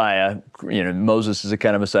Messiah. You know, Moses is a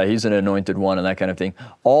kind of Messiah. He's an anointed one and that kind of thing.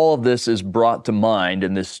 All of this is brought to mind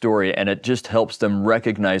in this story, and it just helps them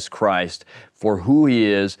recognize Christ for who he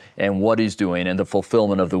is and what he's doing and the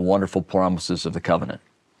fulfillment of the wonderful promises of the covenant.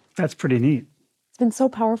 That's pretty neat. It's been so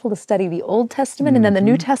powerful to study the Old Testament and then the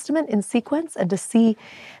New Testament in sequence and to see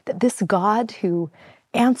that this God who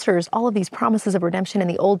answers all of these promises of redemption in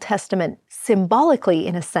the Old Testament symbolically,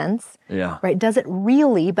 in a sense, right? Does it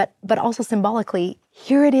really, but also symbolically,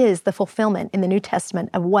 here it is, the fulfillment in the New Testament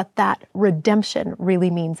of what that redemption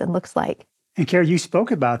really means and looks like. And Carrie, you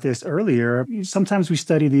spoke about this earlier. Sometimes we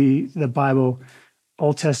study the Bible,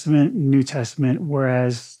 Old Testament, New Testament,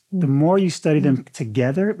 whereas the more you study them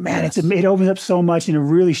together, man, it opens up so much and it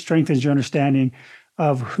really strengthens your understanding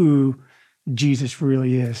of who Jesus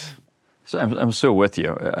really is. So I'm so with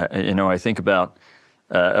you. I think about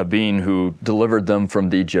a being who delivered them from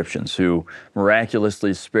the Egyptians, who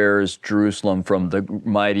miraculously spares Jerusalem from the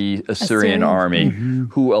mighty Assyrian army,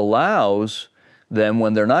 who allows them,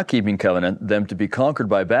 when they're not keeping covenant, them to be conquered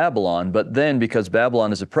by Babylon. But then, because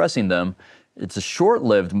Babylon is oppressing them, it's a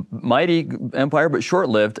short-lived, mighty empire, but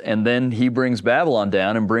short-lived, and then he brings Babylon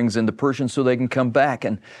down and brings in the Persians so they can come back.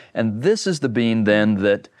 And this is the being then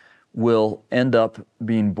that will end up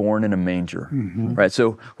being born in a manger, right?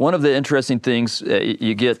 So one of the interesting things,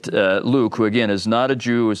 you get Luke, who again is not a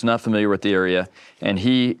Jew, is not familiar with the area, and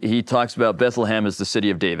he talks about Bethlehem as the city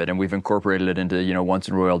of David, and we've incorporated it into, once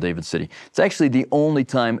in royal David city. It's actually the only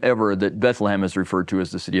time ever that Bethlehem is referred to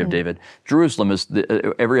as the city of David. Jerusalem is,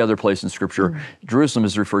 every other place in Scripture, Jerusalem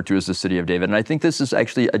is referred to as the city of David. And I think this is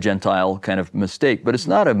actually a Gentile kind of mistake, but it's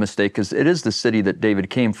not a mistake because it is the city that David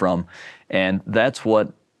came from, and that's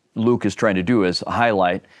what Luke is trying to do, is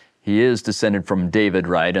highlight he is descended from David,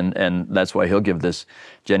 right? And that's why he'll give this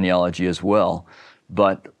genealogy as well.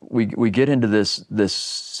 But we get into this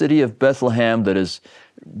city of Bethlehem that is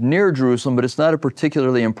near Jerusalem, but it's not a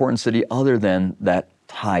particularly important city other than that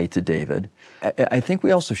tie to David. I think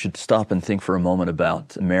we also should stop and think for a moment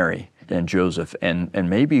about Mary and Joseph and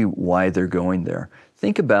maybe why they're going there.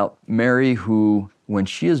 Think about Mary, who, when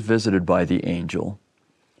she is visited by the angel,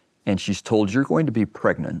 and she's told, you're going to be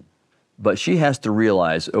pregnant, but she has to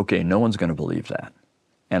realize, okay, no one's going to believe that.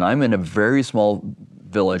 And I'm in a very small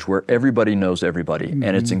village where everybody knows everybody,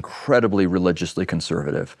 and it's incredibly religiously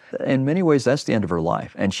conservative. In many ways, that's the end of her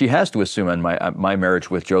life. And she has to assume, and my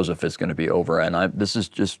marriage with Joseph is going to be over. And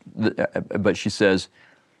but she says,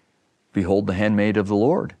 behold the handmaid of the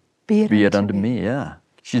Lord. Be it unto me. Yeah.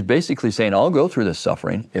 She's basically saying, I'll go through this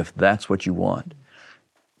suffering if that's what you want.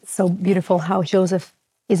 So beautiful how Joseph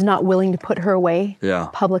is not willing to put her away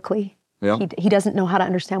publicly. Yeah. He doesn't know how to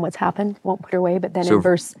understand what's happened, won't put her away. But then in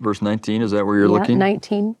verse 19, is that where you're looking?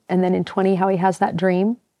 19, and then in 20, how he has that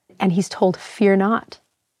dream. And he's told, fear not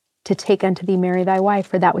to take unto thee Mary thy wife,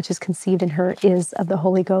 for that which is conceived in her is of the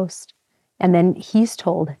Holy Ghost. And then he's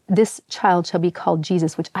told, this child shall be called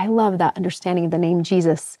Jesus, which I love that understanding of the name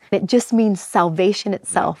Jesus. It just means salvation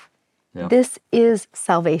itself. Yeah. This is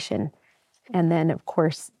salvation. And then, of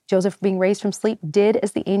course, Joseph, being raised from sleep, did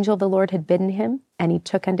as the angel of the Lord had bidden him, and he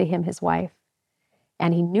took unto him his wife.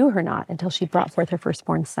 And he knew her not until she brought forth her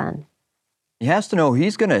firstborn son. He has to know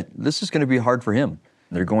this is going to be hard for him.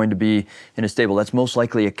 They're going to be in a stable. That's most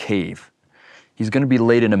likely a cave. He's going to be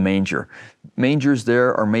laid in a manger. Mangers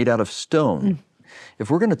there are made out of stone. If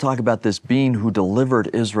we're going to talk about this being who delivered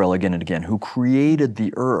Israel again and again, who created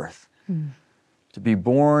the earth, to be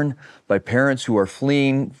born by parents who are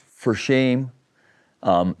fleeing for shame,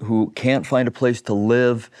 who can't find a place to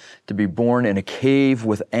live, to be born in a cave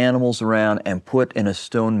with animals around and put in a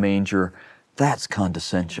stone manger, that's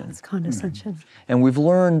condescension. It's condescension. And we've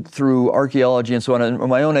learned through archaeology and so on, in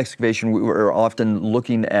my own excavation, we were often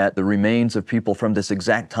looking at the remains of people from this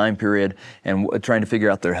exact time period and trying to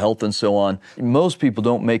figure out their health and so on. Most people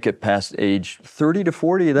don't make it past age 30 to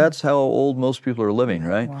 40. That's how old most people are living,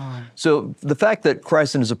 right? Wow. So the fact that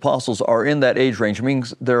Christ and his apostles are in that age range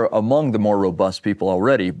means they're among the more robust people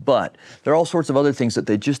already, but there are all sorts of other things that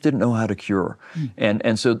they just didn't know how to cure.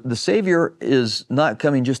 And so the Savior is not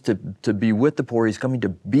coming just to be with the poor, he's coming to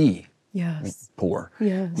be poor.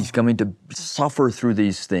 Yes. He's coming to suffer through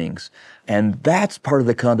these things. And that's part of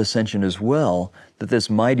the condescension as well that this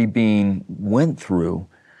mighty being went through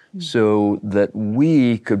so that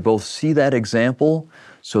we could both see that example,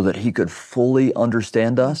 so that he could fully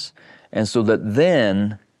understand us, and so that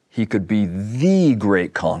then he could be the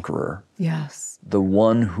great conqueror. Yes. The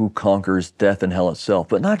one who conquers death and hell itself.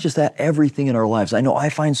 But not just that, everything in our lives. I know I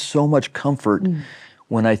find so much comfort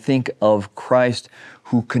when I think of Christ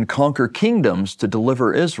who can conquer kingdoms to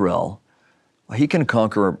deliver Israel. He can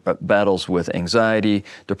conquer battles with anxiety,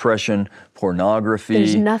 depression, pornography.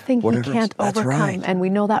 There's nothing whatever. He can't overcome. Right. And we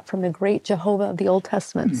know that from the great Jehovah of the Old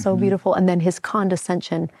Testament. So beautiful. And then his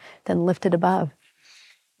condescension, then lifted above.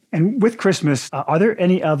 And with Christmas, are there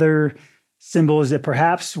any other symbols that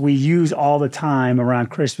perhaps we use all the time around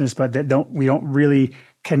Christmas, but that we don't really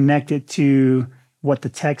connect it to what the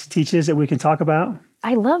text teaches that we can talk about?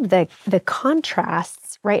 I love the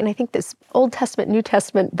contrasts, right? And I think this Old Testament, New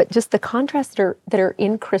Testament, but just the contrasts that are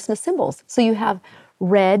in Christmas symbols. So you have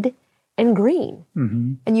red and green.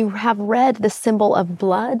 And you have red, the symbol of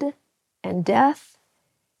blood and death.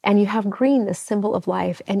 And you have green, the symbol of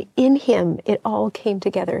life. And in him, it all came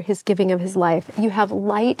together, his giving of his life. You have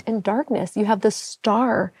light and darkness. You have the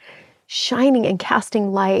star shining and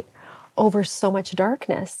casting light over so much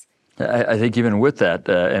darkness. I think even with that,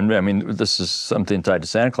 and I mean, this is something tied to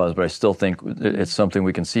Santa Claus, but I still think it's something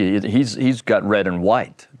we can see. He's got red and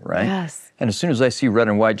white, right? Yes. And as soon as I see red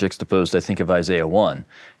and white juxtaposed, I think of Isaiah 1.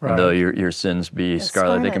 Right. And though your sins be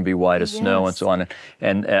scarlet, they can be white as snow, and so on.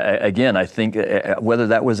 And again, I think whether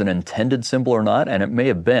that was an intended symbol or not, and it may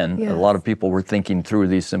have been, a lot of people were thinking through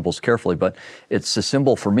these symbols carefully, but it's a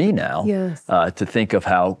symbol for me now to think of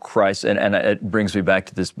how Christ, and it brings me back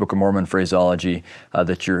to this Book of Mormon phraseology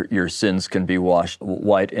that your sins can be washed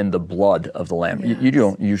white in the blood of the Lamb. Yes. You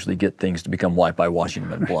don't usually get things to become white by washing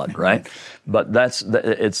them in blood, right? But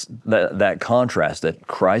it's that contrast that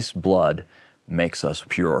Christ's blood makes us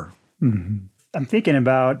pure. I'm thinking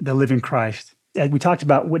about the living Christ. We talked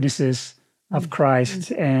about witnesses of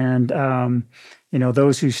Christ and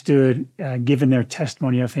those who stood giving their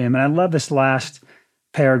testimony of him. And I love this last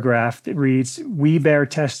paragraph that reads, "We bear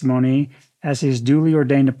testimony as his duly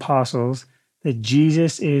ordained apostles that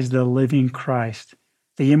Jesus is the living Christ,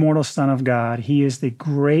 the immortal Son of God. He is the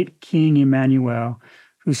great King Emmanuel,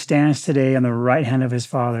 who stands today on the right hand of his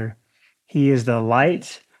Father. He is the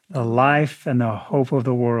light, the life, and the hope of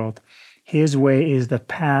the world. His way is the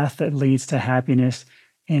path that leads to happiness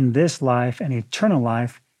in this life and eternal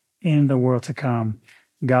life in the world to come.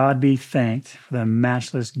 God be thanked for the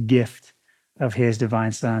matchless gift of his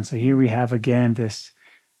divine Son." So here we have again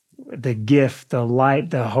the gift, the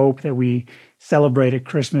light, the hope that we celebrate at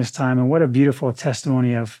Christmas time. And what a beautiful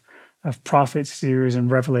testimony of prophets, seers,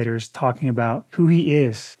 and revelators talking about who he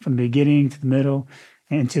is from the beginning to the middle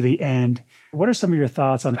and to the end. What are some of your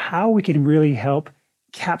thoughts on how we can really help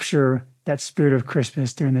capture that spirit of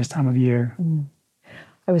Christmas during this time of year?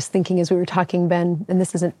 I was thinking as we were talking, Ben, and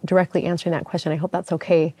this isn't directly answering that question. I hope that's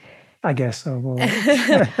okay. I guess so.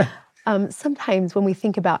 Well, Sometimes when we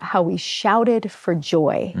think about how we shouted for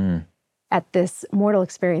joy at this mortal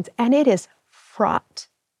experience, and it is fraught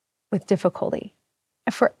with difficulty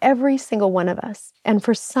for every single one of us, and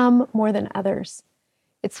for some more than others.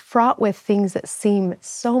 It's fraught with things that seem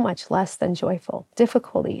so much less than joyful,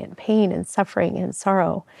 difficulty and pain and suffering and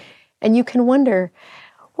sorrow. And you can wonder,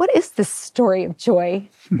 what is this story of joy,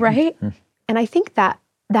 right? And I think that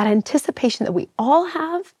anticipation that we all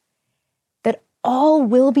have, that all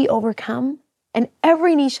will be overcome, and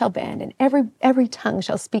every knee shall bend, and every tongue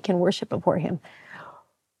shall speak in worship before him.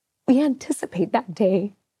 We anticipate that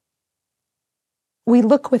day. We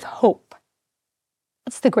look with hope.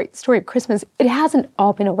 That's the great story of Christmas. It hasn't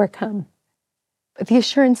all been overcome, but the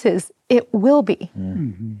assurance is it will be.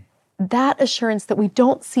 That assurance that we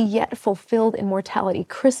don't see yet fulfilled in mortality,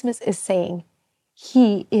 Christmas is saying,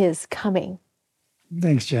 he is coming.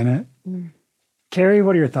 Thanks, Janet. Carrie,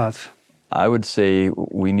 what are your thoughts? I would say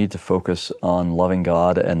we need to focus on loving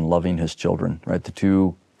God and loving his children, right? The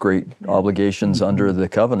two great obligations under the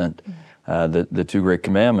covenant, the two great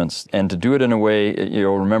commandments. And to do it in a way,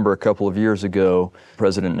 remember a couple of years ago,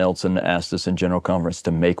 President Nelson asked us in General Conference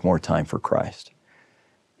to make more time for Christ.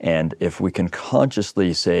 And if we can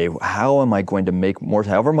consciously say, how am I going to make more,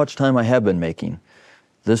 however much time I have been making,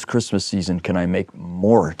 this Christmas season, can I make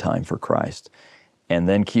more time for Christ? And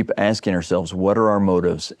then keep asking ourselves, what are our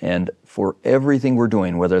motives? And for everything we're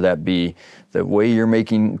doing, whether that be the way you're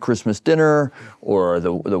making Christmas dinner or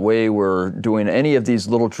the way we're doing any of these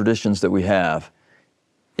little traditions that we have,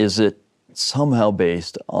 is it somehow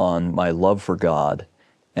based on my love for God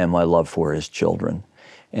and my love for his children?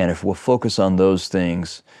 And if we'll focus on those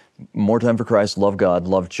things, more time for Christ, love God,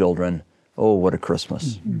 love children, oh, what a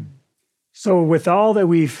Christmas. So with all that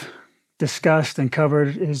we've discussed and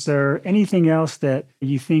covered, is there anything else that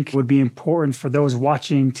you think would be important for those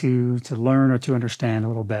watching to learn or to understand a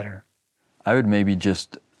little better? I would maybe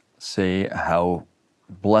just say how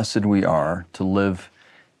blessed we are to live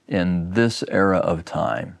in this era of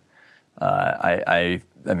time. I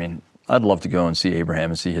mean, I'd love to go and see Abraham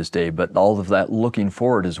and see his day, but all of that looking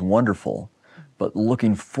forward is wonderful. But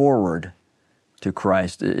looking forward to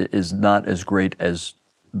Christ is not as great as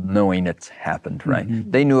knowing it's happened,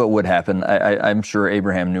 right? They knew it would happen. I'm sure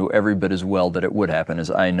Abraham knew every bit as well that it would happen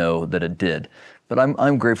as I know that it did. But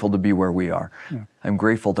I'm grateful to be where we are. I'm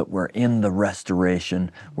grateful that we're in the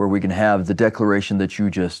restoration where we can have the declaration that you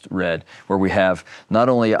just read, where we have not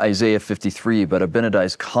only Isaiah 53, but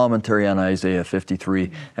Abinadi's commentary on Isaiah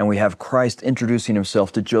 53, and we have Christ introducing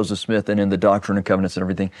himself to Joseph Smith and in the Doctrine and Covenants and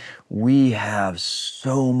everything. We have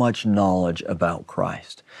so much knowledge about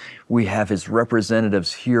Christ. We have his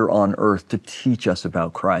representatives here on earth to teach us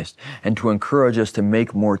about Christ and to encourage us to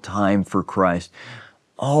make more time for Christ.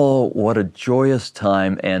 Oh, what a joyous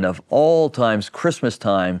time, and of all times, Christmas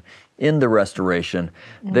time in the restoration.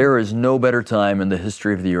 There is no better time in the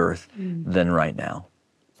history of the earth than right now.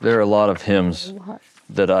 There are a lot of hymns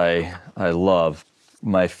that I love.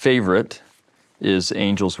 My favorite is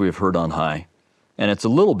Angels We Have Heard on High. And it's a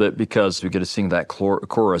little bit because we get to sing that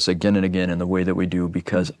chorus again and again in the way that we do,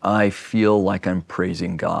 because I feel like I'm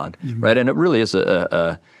praising God, right? And it really is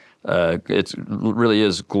it really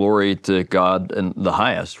is glory to God in the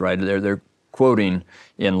highest, right? They're quoting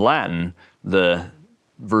in Latin the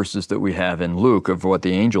verses that we have in Luke of what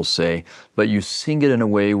the angels say, but you sing it in a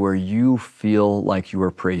way where you feel like you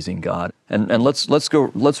are praising God. And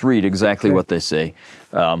let's read exactly what they say.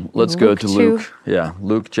 Let's go to Luke. Yeah,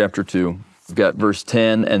 Luke chapter 2. We've got verse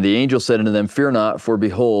 10, and the angel said unto them, Fear not, for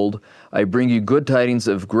behold, I bring you good tidings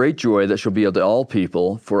of great joy that shall be unto all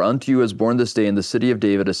people. For unto you is born this day in the city of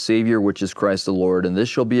David a Savior, which is Christ the Lord. And this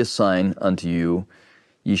shall be a sign unto you.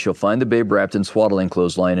 Ye shall find the babe wrapped in swaddling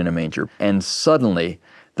clothes, lying in a manger. And suddenly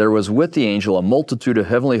there was with the angel a multitude of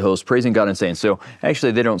heavenly hosts, praising God and saying. So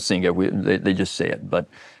actually they don't sing it, they just say it. But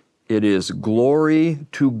it is glory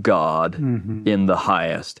to God in the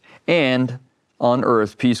highest. And on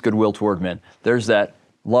earth, peace, goodwill toward men. There's that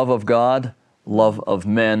love of God, love of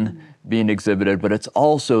men being exhibited, but it's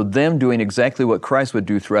also them doing exactly what Christ would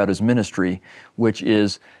do throughout his ministry, which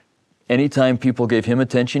is anytime people gave him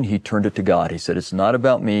attention, he turned it to God. He said, it's not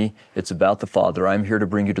about me, it's about the Father. I'm here to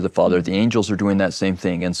bring you to the Father. The angels are doing that same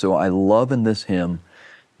thing. And so I love in this hymn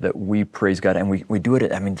that we praise God, and we do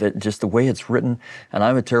it, I mean, just the way it's written, and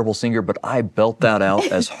I'm a terrible singer, but I belt that out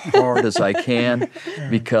as hard as I can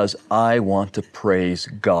because I want to praise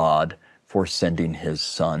God for sending his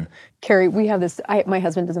son. Carrie, we have this, my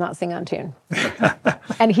husband does not sing on tune.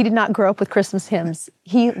 And he did not grow up with Christmas hymns.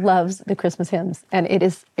 He loves the Christmas hymns, and it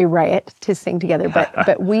is a riot to sing together.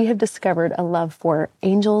 But we have discovered a love for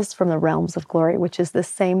Angels from the Realms of Glory, which is the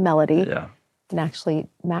same melody. Yeah. And actually,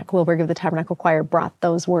 Matt Wilberg of the Tabernacle Choir brought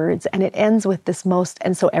those words, and it ends with this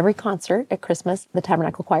and so every concert at Christmas, the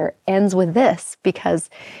Tabernacle Choir ends with this because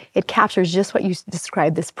it captures just what you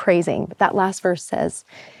described, this praising. But that last verse says,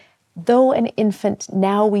 though an infant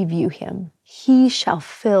now we view him, he shall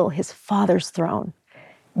fill his Father's throne.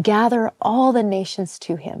 Gather all the nations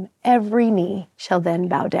to him. Every knee shall then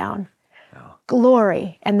bow down. Oh.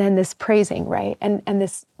 Glory, and then this praising, right? And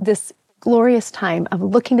this glorious time of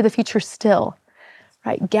looking to the future still,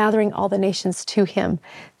 right? Gathering all the nations to him,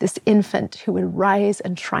 this infant who would rise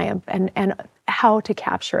and triumph, and how to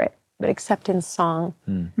capture it, but except in song.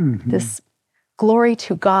 Mm-hmm. This glory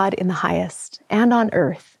to God in the highest, and on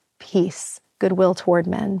earth, peace, goodwill toward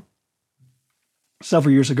men.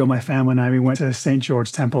 Several years ago, my family and I, we went to St.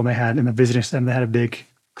 George Temple. They had, in the visitor center, they had a big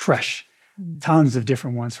creche, tons of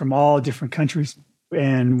different ones from all different countries.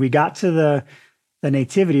 And we got to the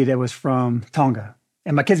nativity that was from Tonga.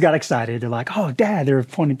 And my kids got excited. They're like, oh, Dad, they were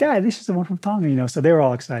pointing, Dad, this is the one from Tonga, so they were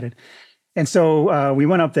all excited. And so we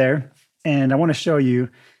went up there, and I want to show you,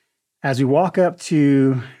 as we walk up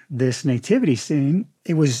to this nativity scene,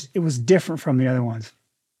 it was different from the other ones.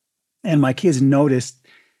 And my kids noticed,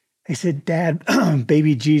 they said, Dad,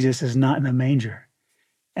 baby Jesus is not in the manger.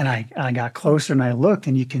 And I got closer and I looked,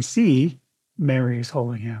 and you can see Mary is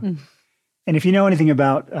holding him. Mm. And if you know anything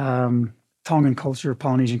about Tongan culture,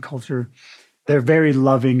 Polynesian culture, they're very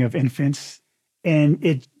loving of infants. And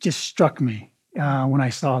it just struck me when I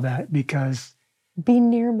saw that, because be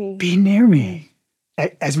near me. Be near me.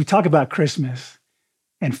 As we talk about Christmas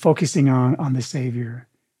and focusing on the Savior,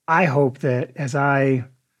 I hope that as I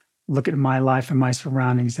look at my life and my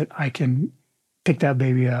surroundings, that I can pick that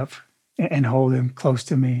baby up and hold him close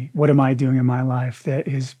to me. What am I doing in my life that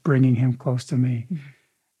is bringing him close to me? Mm-hmm.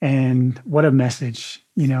 And what a message,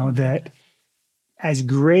 that as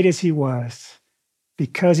great as he was,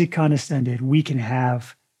 because he condescended, we can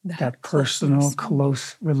have that personal,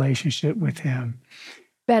 close relationship with him.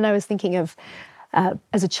 Ben, I was thinking of,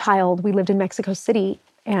 as a child, we lived in Mexico City,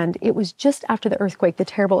 and it was just after the earthquake, the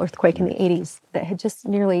terrible earthquake in the 80s that had just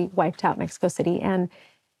nearly wiped out Mexico City. And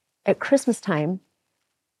at Christmas time,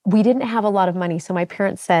 we didn't have a lot of money. So my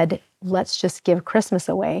parents said, let's just give Christmas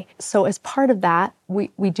away. So as part of that,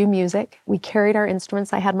 we do music. We carried our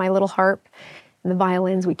instruments. I had my little harp and the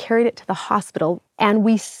violins. We carried it to the hospital, and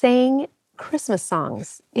we sang Christmas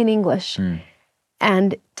songs in English.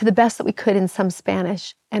 And to the best that we could in some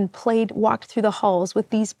Spanish, and walked through the halls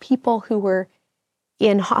with these people who were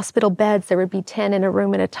in hospital beds. There would be 10 in a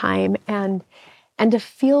room at a time, and to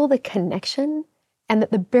feel the connection, and that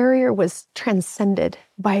the barrier was transcended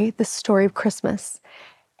by the story of Christmas.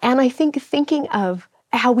 And I think thinking of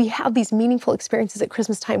how we have these meaningful experiences at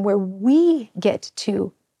Christmas time where we get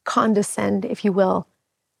to condescend, if you will,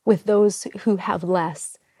 with those who have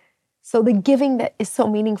less. So the giving that is so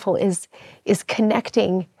meaningful is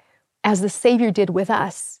connecting, as the Savior did with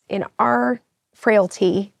us in our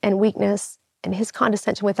frailty and weakness, and his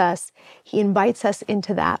condescension with us. He invites us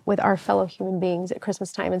into that with our fellow human beings at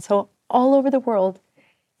Christmas time. And so all over the world,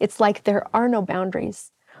 it's like there are no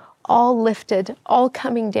boundaries, all lifted, all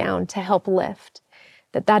coming down to help lift.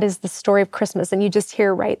 That is the story of Christmas. And you just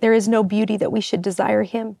hear, right, there is no beauty that we should desire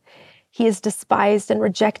him. He is despised and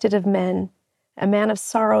rejected of men, a man of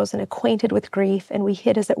sorrows and acquainted with grief, and we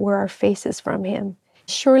hid, as it were, our faces from him.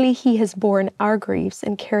 Surely he has borne our griefs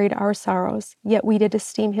and carried our sorrows, yet we did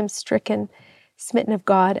esteem him stricken, smitten of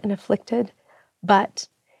God, and afflicted. But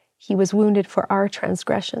he was wounded for our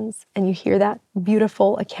transgressions. And you hear that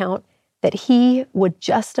beautiful account that he would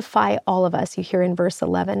justify all of us. You hear in verse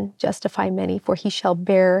 11, justify many, for he shall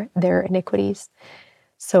bear their iniquities.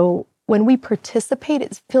 So when we participate,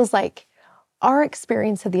 it feels like our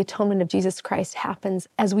experience of the atonement of Jesus Christ happens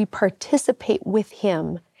as we participate with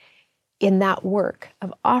him in that work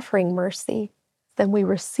of offering mercy. Then we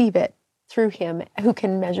receive it through him, who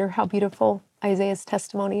can measure how beautiful Isaiah's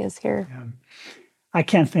testimony is here. Yeah. I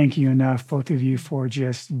can't thank you enough, both of you, for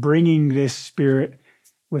just bringing this spirit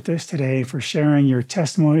with us today, for sharing your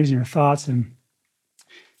testimonies and your thoughts and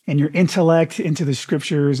your intellect into the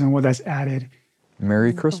scriptures and what that's added.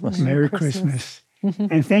 Merry Christmas. Merry Christmas.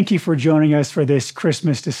 And thank you for joining us for this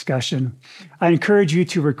Christmas discussion. I encourage you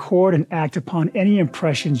to record and act upon any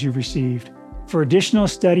impressions you've received. For additional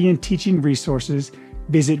study and teaching resources,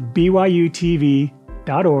 visit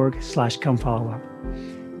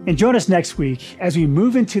byutv.org/comefollowup. And join us next week as we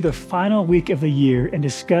move into the final week of the year and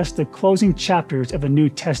discuss the closing chapters of the New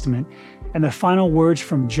Testament and the final words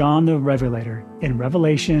from John the Revelator in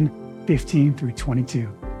Revelation 15 through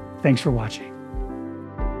 22. Thanks for watching.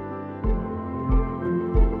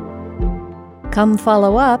 Come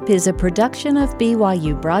Follow Up is a production of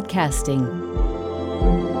BYU Broadcasting.